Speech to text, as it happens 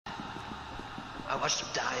I watched him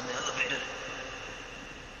die in the elevator.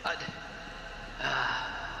 I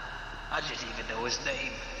didn't even know his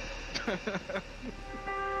name.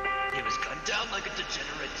 He was gunned down like a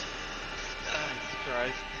degenerate.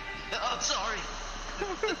 Christ. I'm sorry.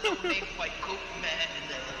 The no-name white coat man in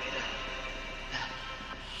the elevator.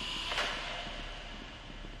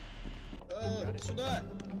 Сюда!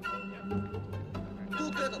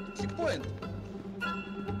 Тут этот, чекпоинт!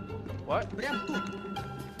 What? Прям тут!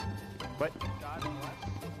 What?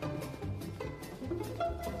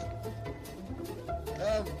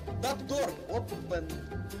 That door, open!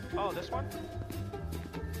 Oh, this one?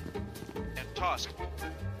 And Tusk.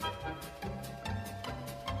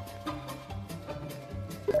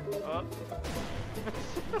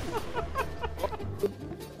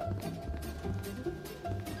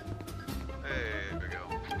 Hey, there we go.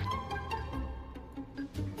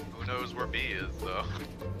 Who knows where B is, though?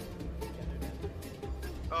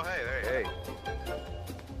 Oh, hey, there you go.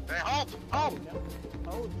 Hey, halt! Halt!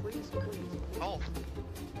 Oh, please, please. Halt!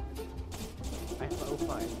 I have an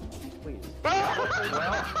 05. Please. They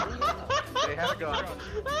have a gun.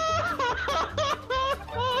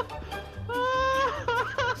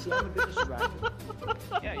 See, I'm a bit distracted.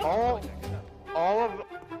 Yeah, you all of. Are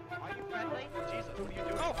you friendly? Jesus, what are you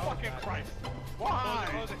doing? Oh, fucking Christ! Why?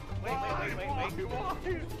 Close it. Wait.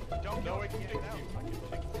 Don't know it yet. You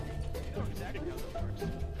know exactly how this works.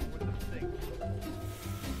 With the thing.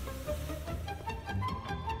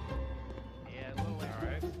 Yeah, a little late.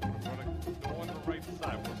 Alright, we're gonna go on the right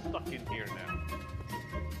side. We're stuck in here now.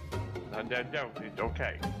 No, it's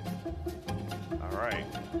okay. Alright.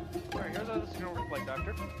 Alright, here's how this is gonna work, like,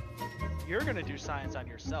 Doctor. You're gonna do science on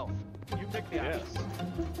yourself. You pick the Yes.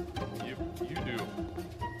 options. You do.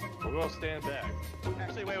 We're gonna stand back.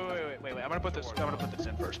 Actually, wait. I'm gonna put this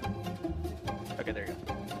in first. Okay, there you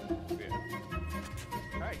go. Yeah.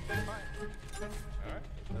 Alright, that's fine. Alright,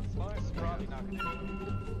 that's fine. It's probably not gonna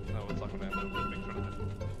happen. No, it's not gonna happen. Let's make sure that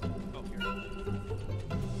Oh, here.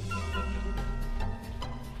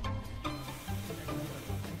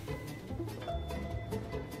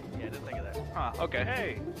 Yeah, I didn't think of that. Huh, okay.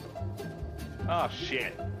 Hey! Oh,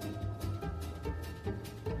 shit.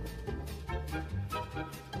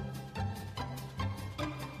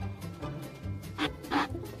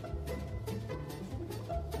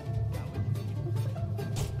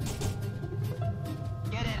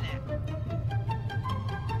 Get in there.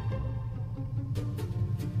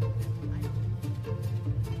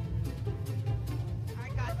 I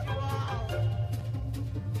got you all.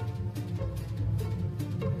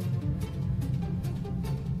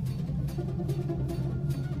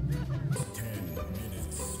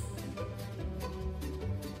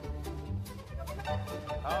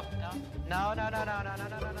 Oh, no. No.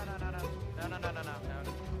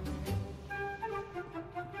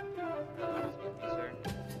 Sir.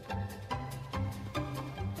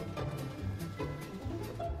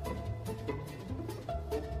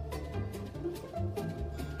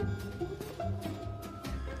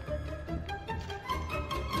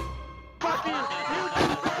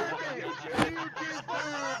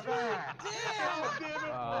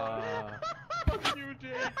 You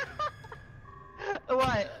did!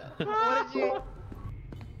 What? What did you?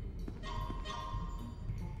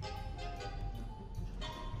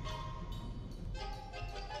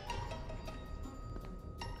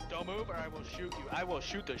 Don't move or I will shoot you. I will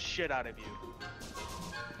shoot the shit out of you.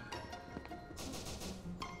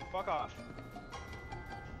 Fuck off.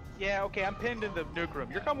 Yeah, okay, I'm pinned in the nuke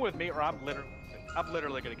room. You're coming with me or I'm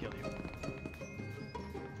literally gonna kill you.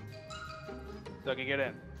 So I can get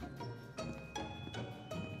in.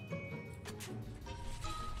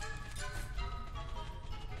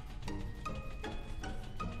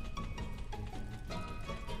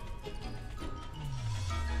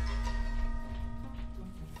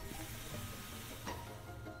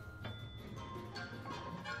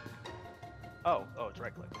 Oh, it's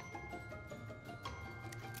right click.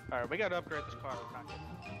 Alright, we gotta upgrade this car. We're not getting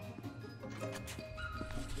it.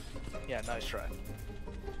 Yeah, nice try.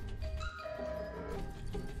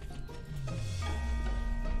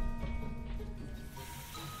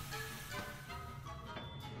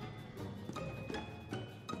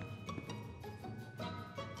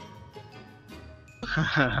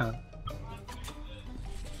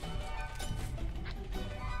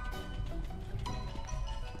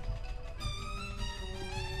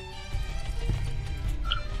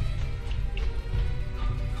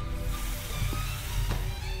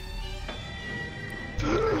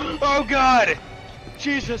 Oh god!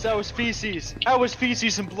 Jesus, that was feces! That was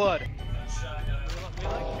feces and blood! We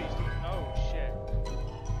like feces. Oh shit.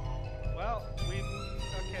 Well,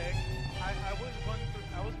 okay. I was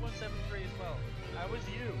 173 as well. I was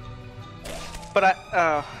you. But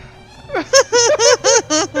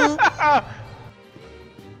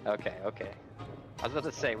okay, okay. I was about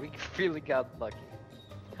to say, we really got lucky.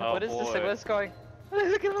 Oh, what is this? boy. What's going?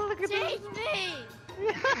 Look at Take me!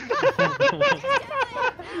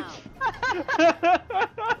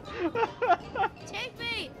 Take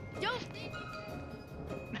me! Don't leave me!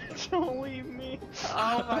 Don't leave me.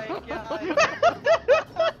 Oh my god.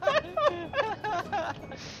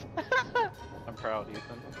 I'm proud,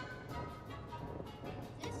 Ethan.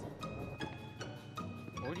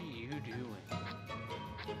 What are you doing?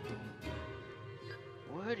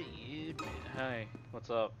 What are you doing? Hey, what's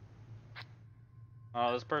up?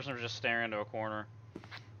 Oh, this person was just staring into a corner.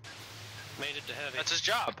 Made it to heavy. That's his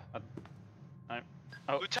job.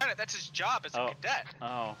 Oh. Lieutenant, that's his job as a cadet.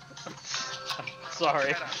 Oh. Sorry.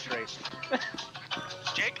 Get out straight.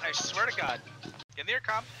 Jake, I swear to God. Get in the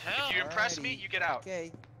intercom. If you impress me, you get out.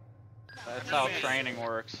 Okay. That's how training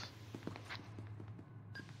works.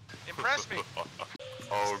 Impress me.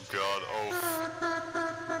 Oh god, oh.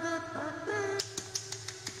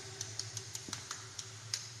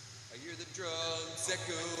 I hear the drums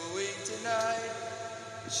echoing tonight.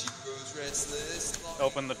 She grows restless.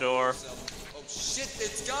 Open the door. Oh shit,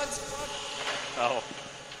 it's God's fuck. Oh.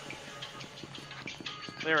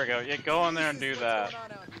 There we go. Yeah, go in there and do that.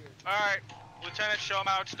 Alright, Lieutenant, show him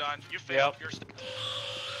how it's done. You failed. Yep. You're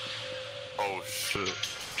Oh shit.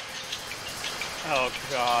 Oh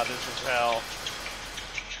god, this is hell.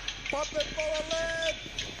 Puppet full of lead!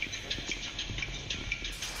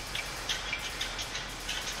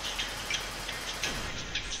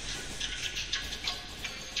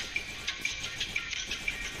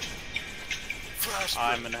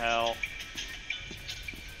 I'm in hell.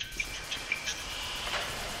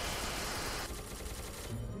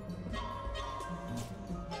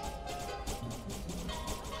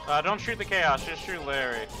 Don't shoot the chaos, just shoot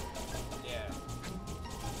Larry. Yeah.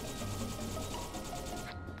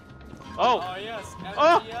 Oh! Oh yes,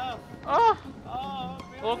 Oh! MDF. Oh! Oh,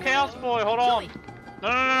 Little chaos boy, hold on!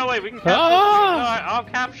 No, wait, we can capture I'll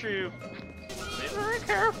capture you. Be very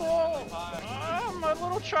careful! My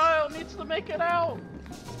little child needs to make it out!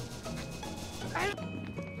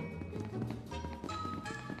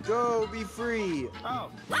 Go, be free!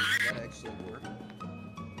 Oh, that actually worked.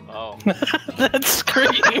 Oh. That's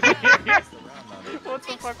screaming. What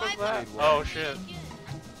the fuck was that? Oh shit.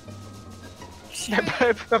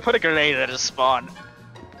 I put a grenade at his spawn.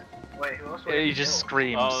 Wait, who else? He just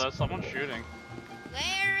screams. Oh, that's someone shooting.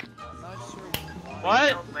 Larry! I'm not sure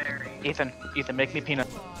What? Ethan, make me peanut.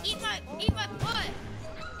 Eat my butt!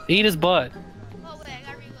 Eat his butt. Oh wait, I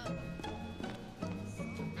gotta reload.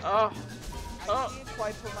 Oh. I can't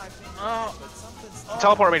quite put my finger Oh. on it, but something's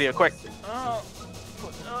Teleport me to you, quick. Oh.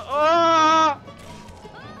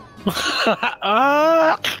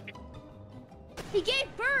 He gave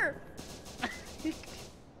birth!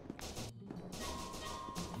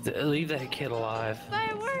 Leave that kid alive, By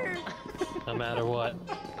a word! no matter what.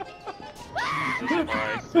 Jesus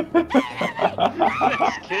Christ.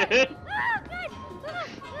 This kid.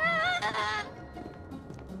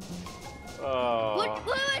 Oh. What am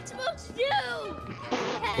I supposed to do?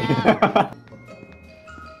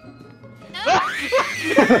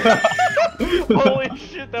 Holy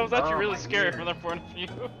shit, that was actually really scary from their point of view.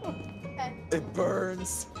 It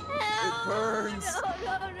burns. It burns.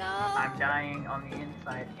 No. I'm dying on the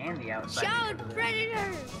inside and the outside. Child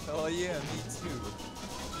predator! Oh yeah, me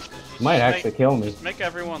too. Might actually kill me. Just make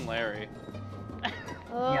everyone Larry.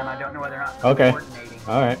 Yeah, and I don't know whether or not Okay. coordinating.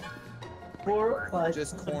 Alright.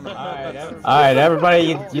 Just corner. Alright,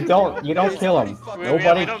 everybody, you don't kill him.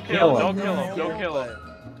 Nobody don't kill him. Don't kill him. Don't kill him.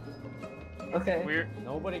 Okay. We're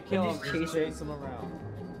Nobody kill him. Just chase him around.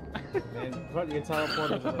 And put your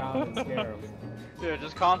teleporters around and scare him. yeah,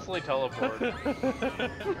 just constantly teleport.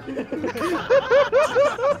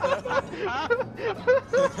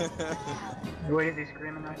 What is he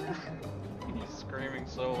screaming right now? He's screaming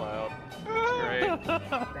so loud. It's great.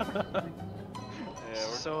 Yeah,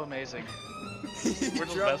 we're So amazing. we're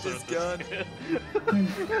just messing with this kid.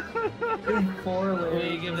 Will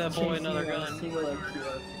you give that boy another gun?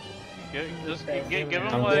 Give him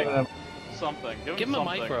I'm like giving him. something. Give Give him a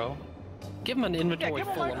something. micro. Give him an inventory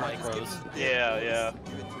full of micros. Yeah.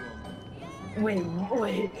 Wait.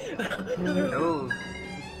 No.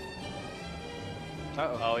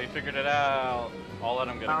 Oh, he figured it out. I'll let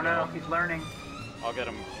him get Oh him. no, he's learning. I'll get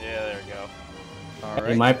him. Yeah, there you go.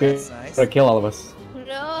 He might be able nice. to kill all of us.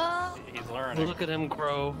 No! He's learning. Look at him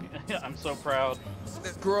grow. I'm so proud.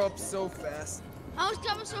 They grow up so fast. I was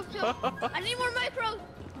coming so close. I need more micro!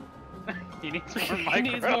 He needs more He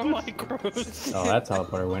needs more micros. micros. Oh, that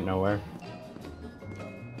teleporter went nowhere.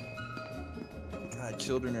 God,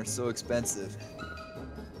 children are so expensive.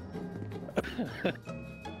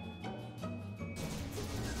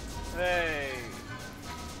 Hey.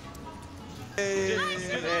 Hey.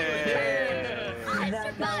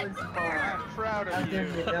 That was fun. I'm proud I'll of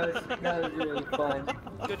give you. that was really fun.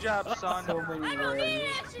 Good job, son. So many I don't need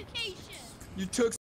words. an education. You took